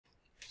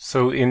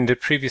So in the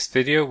previous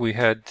video we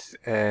had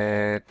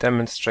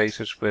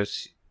demonstrated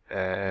with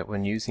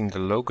when using the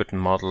Logistic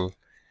model,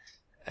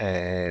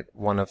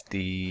 one of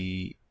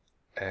the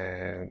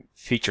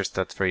features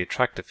that's very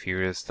attractive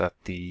here is that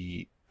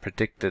the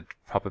predicted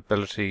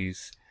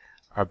probabilities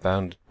are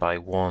bounded by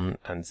 1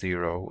 and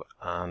 0,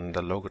 and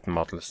the Logistic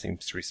model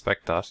seems to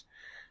respect that.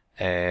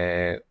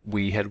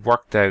 We had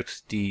worked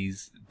out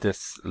this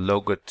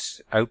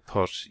Logistic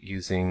output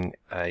using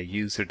a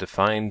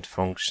user-defined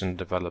function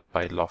developed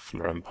by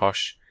Loeffler and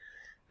Posch.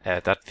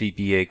 That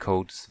VBA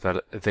code is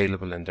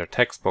available in their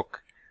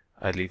textbook.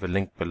 I'll leave a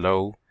link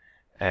below.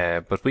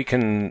 But we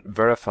can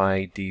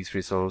verify these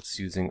results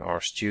using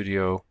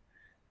RStudio.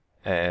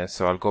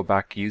 So I'll go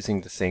back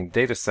using the same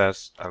data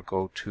set. I'll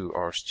go to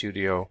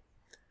RStudio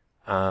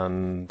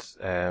and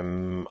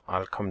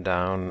I'll come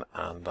down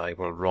and I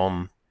will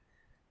run.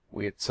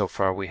 So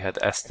far we had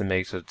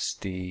estimated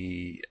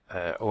the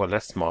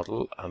OLS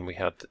model and we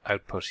had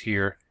output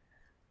here,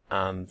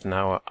 and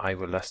now I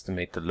will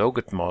estimate the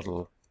Logistic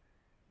model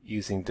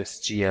using this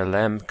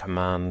glm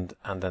command,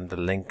 and then the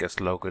link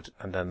is Logistic,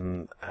 and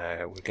then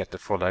we'll get the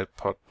full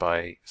output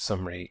by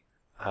summary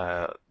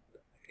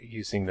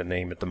using the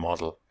name of the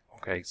model.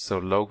 Okay, so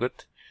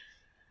Logistic,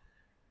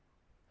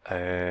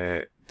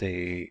 and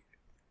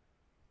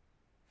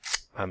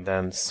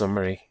then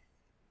summary,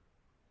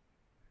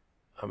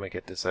 and we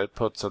get this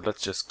output. So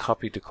let's just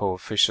copy the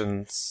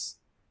coefficients,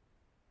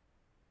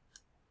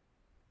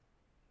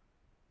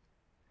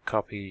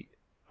 copy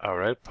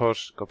our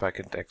output, go back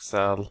into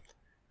Excel,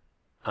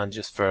 and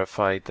just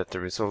verify that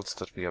the results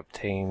that we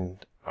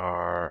obtained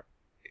are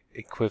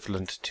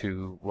equivalent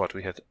to what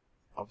we had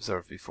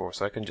observed before.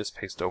 So I can just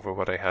paste over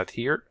what I had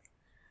here,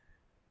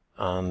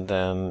 and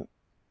then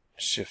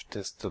shift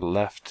this to the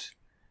left,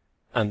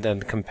 and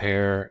then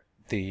compare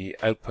the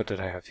output that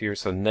I have here.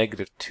 So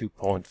negative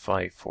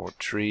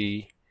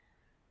 2.543,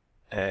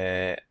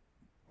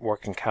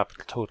 working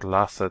capital total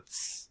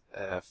assets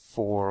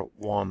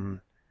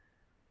 414,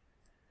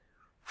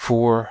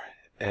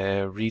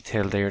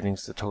 retail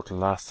earnings to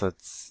total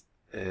assets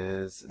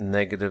is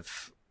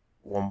negative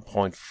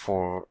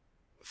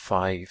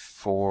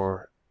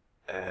 1.454,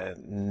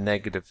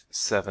 negative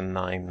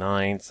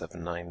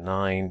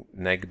 799,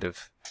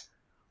 negative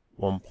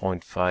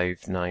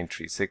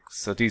 1.5936.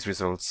 So these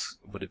results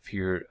would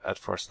appear at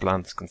first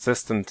glance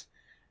consistent.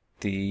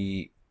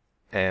 The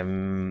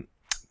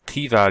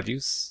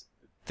t-values,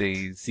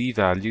 the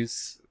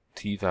z-values,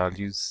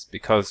 t-values,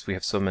 because we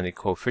have so many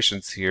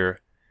coefficients here,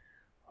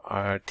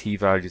 our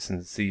t-values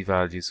and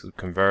z-values would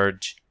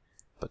converge,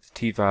 but the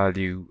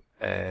t-value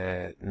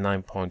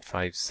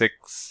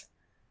 9.56,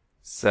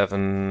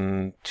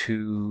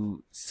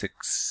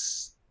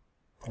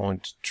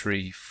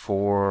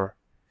 726.34,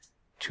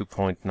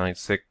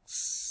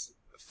 2.96,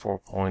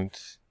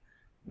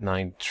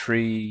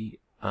 4.93,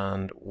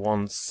 and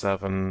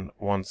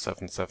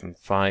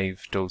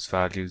 171775. Those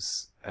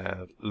values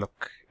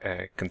look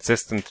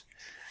consistent.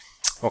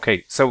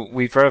 Okay, so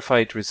we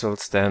verified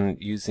results then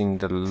using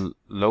the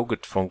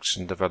Logistic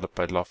function developed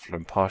by Loeffler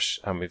and Posch,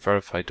 and we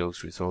verified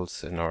those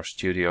results in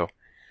RStudio.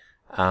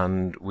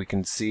 And we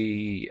can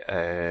see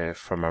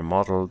from our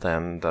model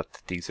then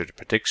that these are the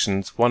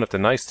predictions. One of the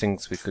nice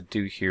things we could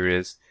do here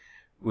is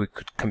we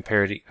could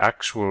compare the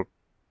actual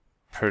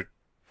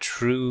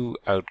true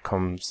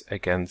outcomes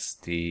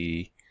against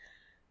the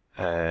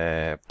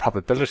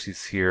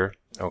probabilities here.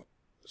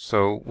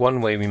 So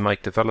one way we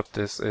might develop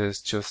this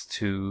is just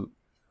to,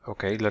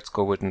 okay, let's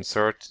go with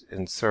insert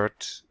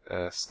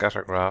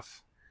scatter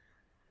graph,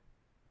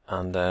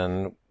 and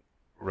then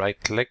right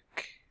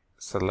click,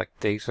 select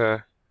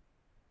data,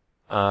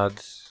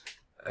 add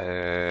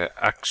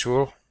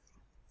actual,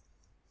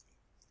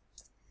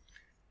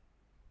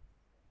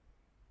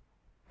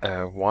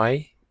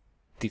 Y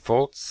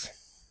defaults,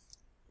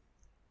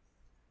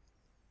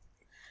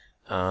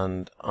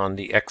 and on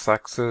the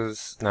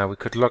x-axis now we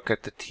could look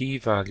at the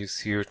t-values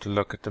here to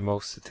look at the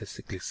most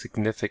statistically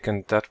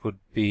significant. That would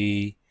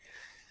be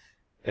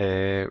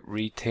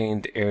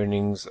retained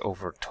earnings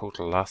over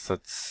total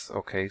assets.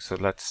 Okay, so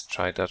let's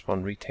try that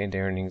one, retained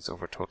earnings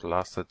over total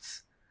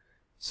assets.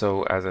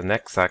 So as an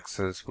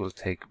x-axis we'll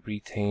take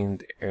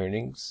retained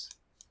earnings,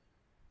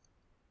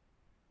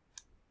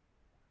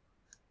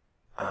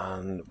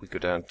 and we go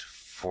down to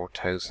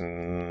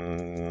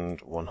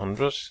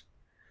 4,100,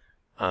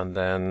 and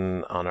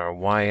then on our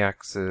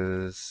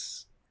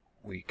y-axis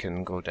we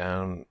can go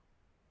down,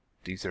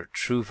 these are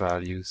true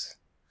values,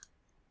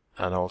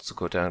 and also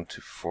go down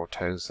to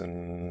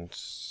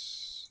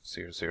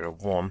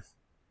 4,001,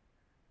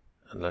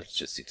 and let's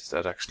just see, does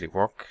that actually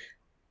work?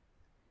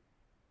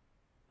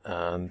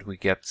 And we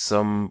get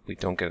some, we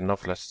don't get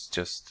enough. Let's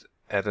just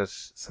edit,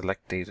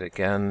 select data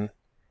again,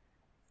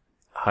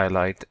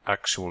 highlight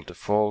actual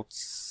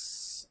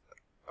defaults.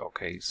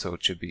 Okay, so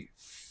it should be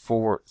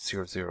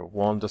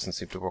 4001, doesn't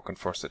seem to work on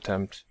first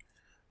attempt.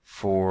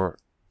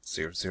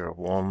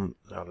 4001,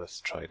 now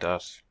let's try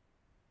that.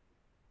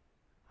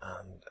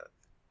 And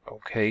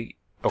okay,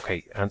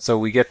 and so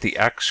we get the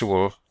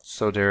actual.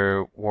 So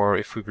there were,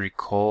 if we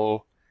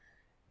recall,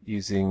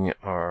 using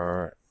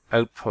our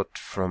output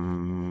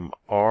from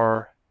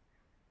R.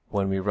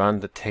 When we ran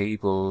the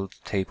table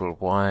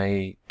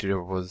Y,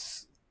 there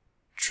was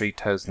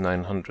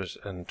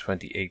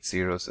 3,928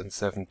 zeros and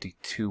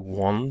 72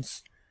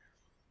 ones.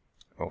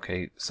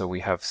 Okay, so we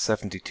have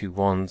 72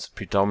 ones.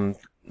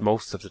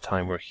 Most of the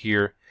time we're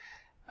here.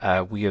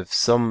 We have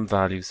some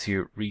values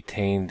here: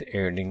 retained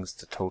earnings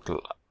to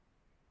total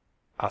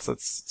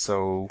assets.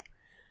 So,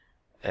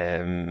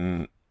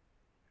 okay,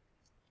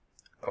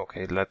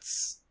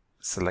 let's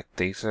select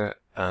data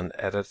and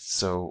edit.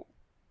 So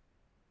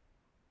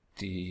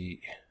the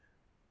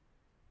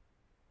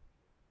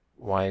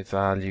Y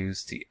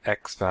values, the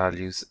X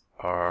values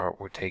are,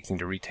 we're taking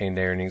the retained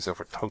earnings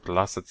over total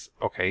assets.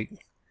 Okay,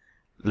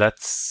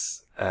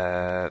 let's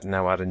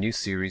now add a new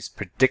series: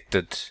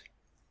 predicted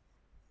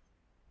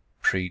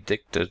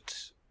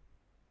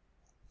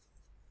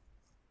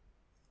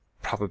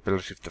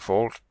probability of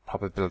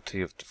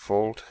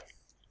default,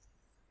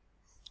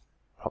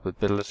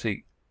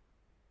 probability.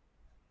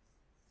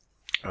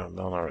 And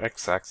on our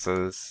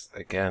x-axis,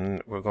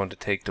 again, we're going to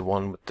take the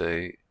one with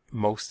the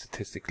most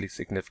statistically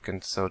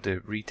significant, so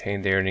the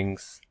retained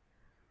earnings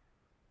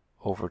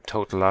over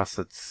total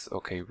assets.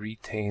 Okay,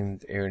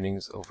 retained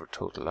earnings over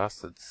total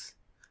assets,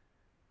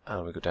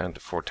 and we go down to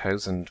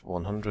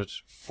 4,100,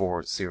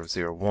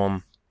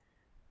 4,001,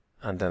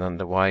 and then on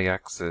the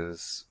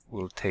y-axis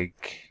we'll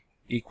take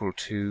equal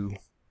to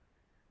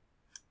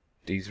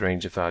these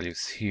range of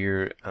values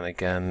here, and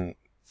again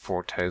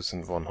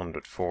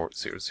 4,100,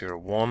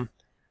 4,001.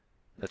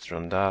 Let's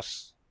run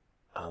that,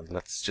 and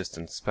let's just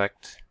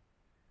inspect,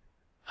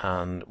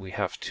 and we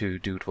have to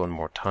do it one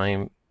more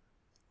time.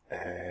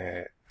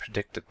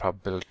 Predicted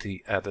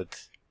probability, added,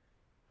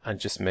 and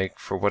just make,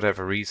 for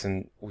whatever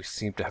reason, we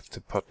seem to have to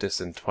put this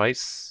in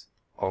twice,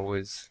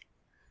 always.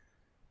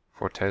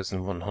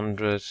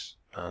 4,100,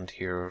 and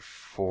here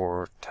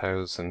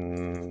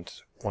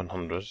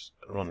 4,100,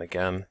 run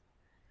again,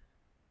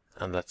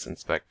 and let's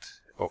inspect.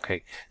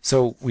 Okay,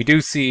 so we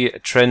do see a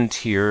trend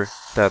here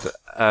that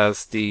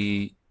as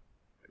the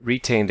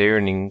retained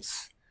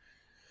earnings,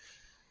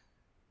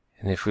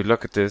 and if we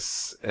look at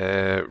this,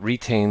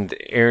 retained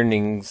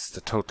earnings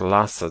to total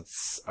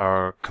assets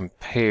are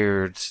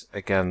compared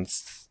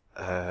against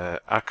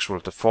actual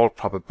default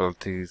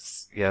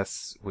probabilities.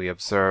 Yes, we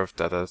observe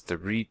that as the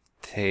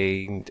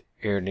retained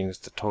earnings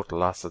to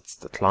total assets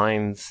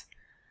declines,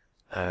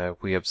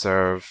 we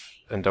observe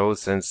in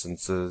those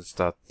instances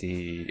that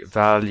the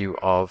value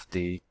of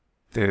the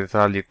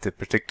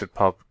predicted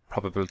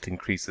probability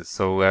increases.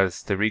 So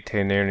as the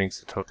retained earnings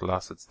to total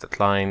assets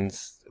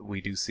declines,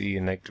 we do see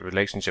a negative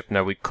relationship.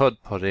 Now we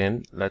could put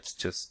in, let's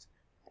just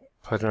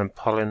put in a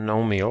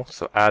polynomial,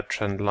 so add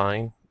trend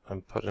line,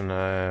 and put in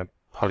a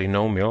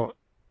polynomial,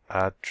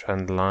 add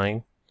trend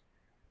line,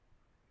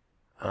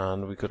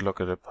 and we could look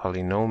at a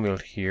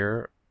polynomial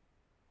here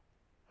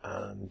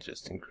and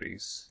just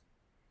increase,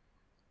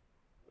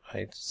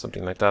 right,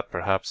 something like that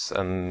perhaps,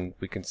 and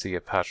we can see a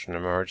pattern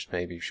emerge.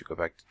 Maybe we should go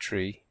back to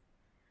 3.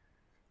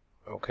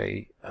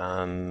 Okay,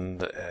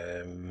 and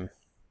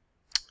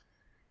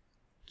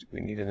we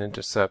need an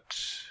intercept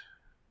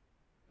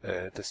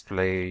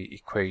display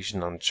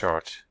equation on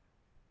chart.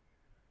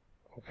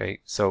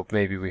 Okay, so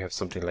maybe we have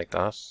something like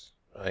that,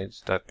 right?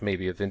 That may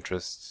be of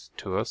interest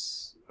to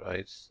us,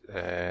 right?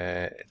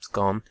 It's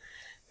gone.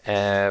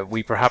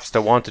 We perhaps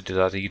don't want to do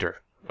that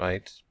either,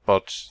 right?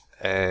 But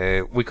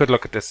we could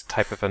look at this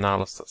type of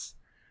analysis,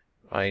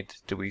 right?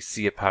 Do we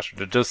see a pattern?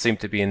 There does seem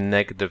to be a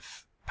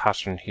negative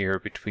pattern here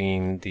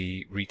between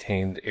the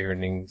retained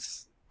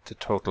earnings to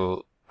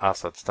total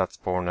assets. That's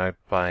borne out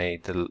by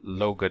the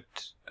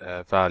Logut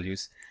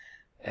values.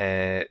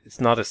 It's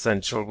not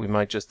essential. We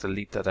might just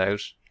delete that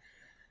out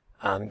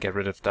and get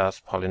rid of that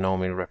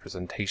polynomial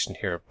representation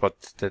here.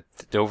 But the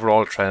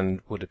overall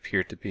trend would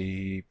appear to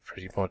be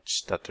pretty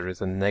much that there is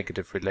a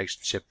negative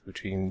relationship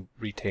between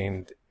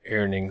retained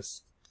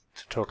earnings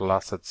to total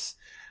assets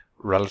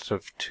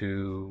relative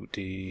to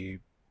the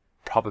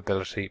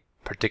probability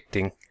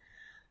predicting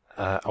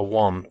a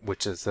 1,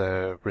 which is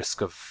a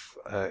risk of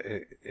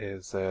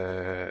is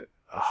a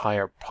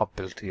higher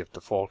probability of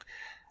default.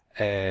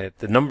 The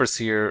numbers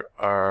here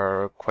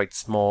are quite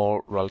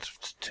small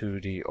relative to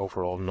the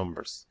overall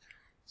numbers.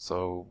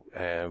 So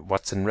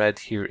what's in red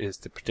here is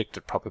the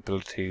predicted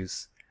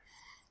probabilities,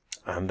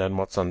 and then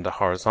what's on the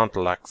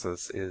horizontal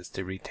axis is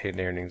the retained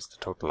earnings to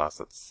total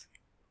assets.